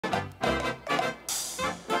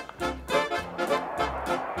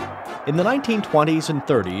In the 1920s and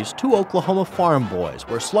 30s, two Oklahoma farm boys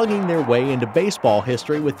were slugging their way into baseball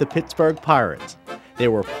history with the Pittsburgh Pirates. They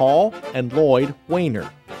were Paul and Lloyd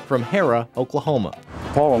Waner from Harrah, Oklahoma.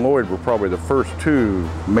 Paul and Lloyd were probably the first two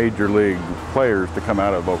major league players to come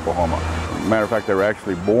out of Oklahoma. Matter of fact, they were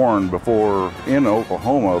actually born in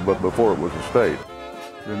Oklahoma, but before it was a state.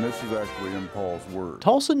 And this is actually in Paul's words.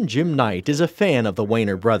 Tulsan Jim Knight is a fan of the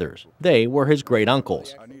Waner brothers. They were his great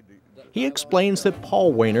uncles. He explains that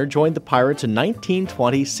Paul Waner joined the Pirates in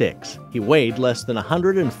 1926. He weighed less than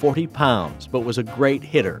 140 pounds, but was a great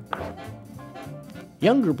hitter.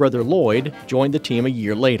 Younger brother Lloyd joined the team a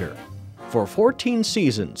year later. For 14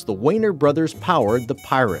 seasons, the Waner brothers powered the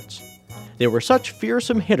Pirates. They were such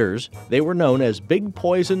fearsome hitters, they were known as Big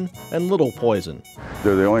Poison and Little Poison.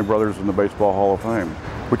 They're the only brothers in the Baseball Hall of Fame,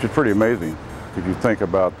 which is pretty amazing. If you think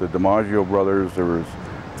about the DiMaggio brothers, there was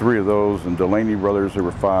 3 of those, and Delaney brothers, there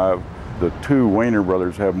were 5. The 2 Waner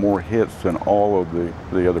brothers have more hits than all of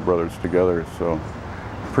the other brothers together, so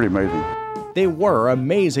pretty amazing. They were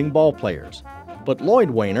amazing ball players. But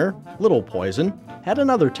Lloyd Waner, Little Poison, had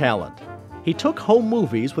another talent. He took home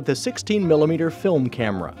movies with a 16mm film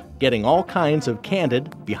camera, getting all kinds of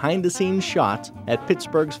candid, behind-the-scenes shots at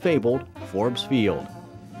Pittsburgh's fabled Forbes Field.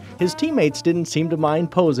 His teammates didn't seem to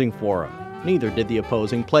mind posing for him, neither did the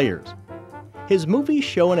opposing players. His movies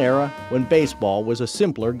show an era when baseball was a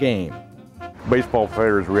simpler game. Baseball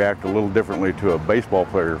players react a little differently to a baseball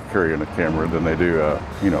player carrying a camera than they do a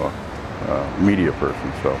media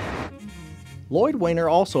person. So. Lloyd Waner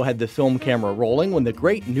also had the film camera rolling when the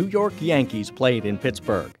great New York Yankees played in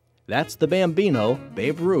Pittsburgh. That's the Bambino,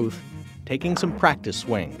 Babe Ruth, taking some practice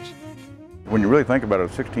swings. When you really think about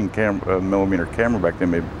it, a 16mm camera back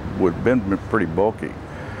then would have been pretty bulky.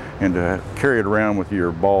 And to carry it around with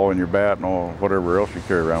your ball and your bat and all whatever else you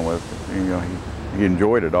carry around with, he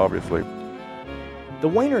enjoyed it, obviously. The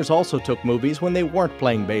Waners also took movies when they weren't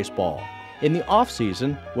playing baseball. In the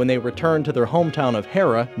off-season, when they returned to their hometown of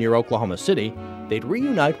Harrah near Oklahoma City, they'd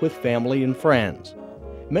reunite with family and friends.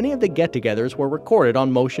 Many of the get-togethers were recorded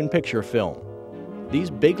on motion picture film. These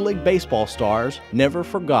big league baseball stars never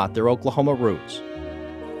forgot their Oklahoma roots.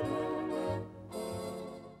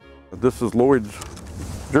 This is Lloyd's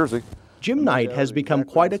jersey. Jim Knight has become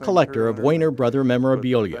quite a collector of Waner brother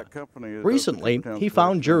memorabilia. Recently, he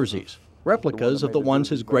found jerseys, replicas of the ones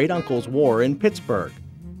his great-uncles wore in Pittsburgh.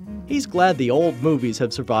 He's glad the old movies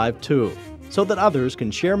have survived too, so that others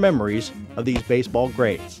can share memories of these baseball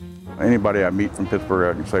greats. Anybody I meet from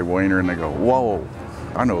Pittsburgh, I can say Waner, and they go, whoa,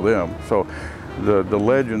 I know them. So the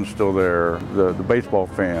legend's still there, the baseball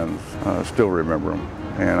fans still remember them,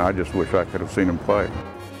 and I just wish I could have seen them play.